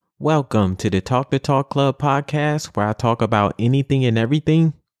Welcome to the Talk the Talk Club podcast, where I talk about anything and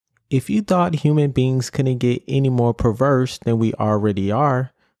everything. If you thought human beings couldn't get any more perverse than we already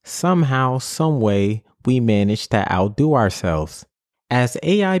are, somehow, some way, we managed to outdo ourselves. As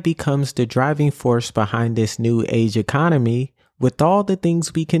AI becomes the driving force behind this new age economy, with all the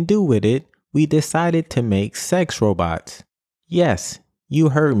things we can do with it, we decided to make sex robots. Yes, you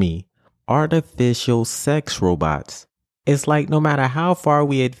heard me. Artificial sex robots. It's like no matter how far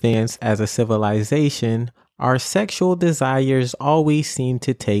we advance as a civilization, our sexual desires always seem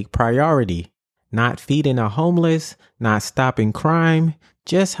to take priority. Not feeding the homeless, not stopping crime,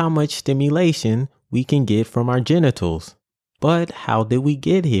 just how much stimulation we can get from our genitals. But how did we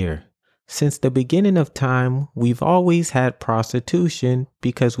get here? Since the beginning of time, we've always had prostitution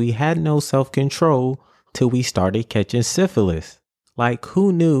because we had no self-control till we started catching syphilis. Like,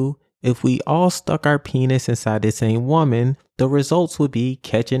 who knew if we all stuck our penis inside the same woman, the results would be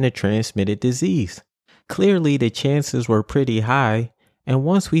catching a transmitted disease? Clearly, the chances were pretty high, and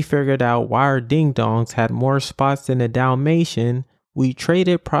once we figured out why our ding-dongs had more spots than a Dalmatian, we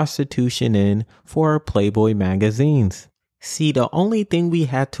traded prostitution in for our Playboy magazines. See, the only thing we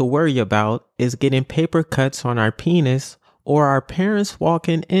had to worry about is getting paper cuts on our penis or our parents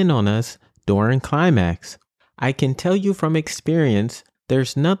walking in on us during climax. I can tell you from experience,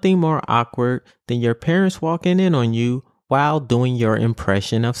 there's nothing more awkward than your parents walking in on you while doing your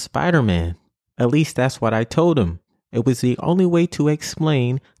impression of Spider-Man. At least that's what I told them. It was the only way to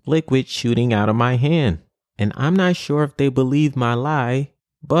explain liquid shooting out of my hand. And I'm not sure if they believed my lie,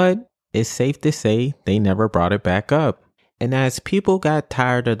 but it's safe to say they never brought it back up. And as people got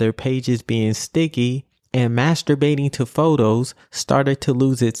tired of their pages being sticky and masturbating to photos started to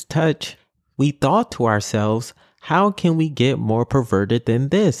lose its touch, we thought to ourselves, how can we get more perverted than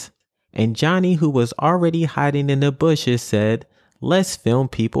this? And Johnny, who was already hiding in the bushes, said, let's film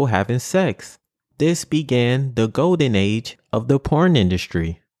people having sex. This began the golden age of the porn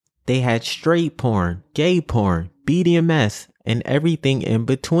industry. They had straight porn, gay porn, BDSM, and everything in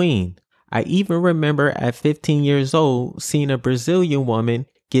between. I even remember at 15 years old seeing a Brazilian woman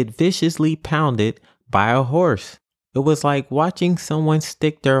get viciously pounded by a horse. It was like watching someone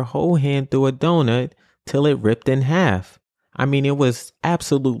stick their whole hand through a donut till it ripped in half. I mean, it was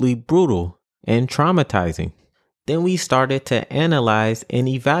absolutely brutal and traumatizing. Then we started to analyze and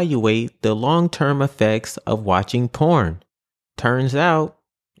evaluate the long-term effects of watching porn. Turns out,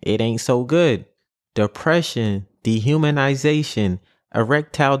 it ain't so good. Depression, dehumanization,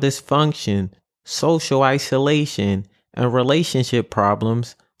 erectile dysfunction, social isolation, and relationship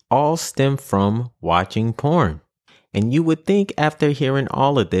problems all stem from watching porn. And you would think after hearing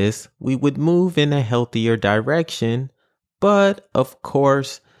all of this, we would move in a healthier direction. But of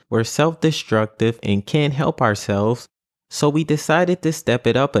course, we're self-destructive and can't help ourselves. So we decided to step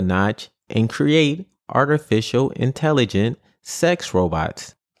it up a notch and create artificial intelligent sex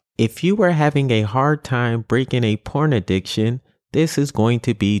robots. If you were having a hard time breaking a porn addiction, this is going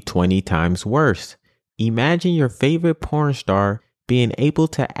to be 20 times worse. Imagine your favorite porn star being able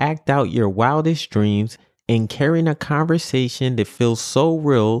to act out your wildest dreams and carrying a conversation that feels so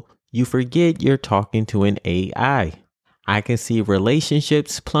real you forget you're talking to an AI. I can see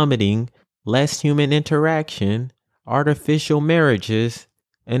relationships plummeting, less human interaction, artificial marriages,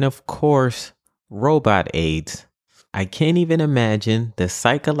 and of course, robot AIDS. I can't even imagine the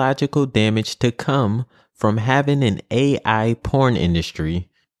psychological damage to come from having an AI porn industry.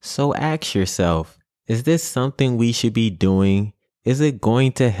 So ask yourself, is this something we should be doing? Is it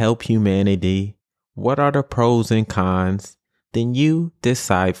going to help humanity? What are the pros and cons? Then you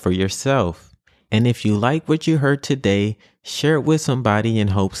decide for yourself. And if you like what you heard today, share it with somebody in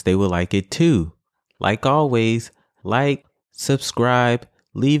hopes they will like it too. Like always, like, subscribe,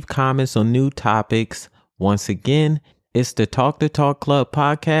 leave comments on new topics. Once again, it's the Talk the Talk Club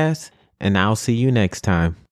podcast, and I'll see you next time.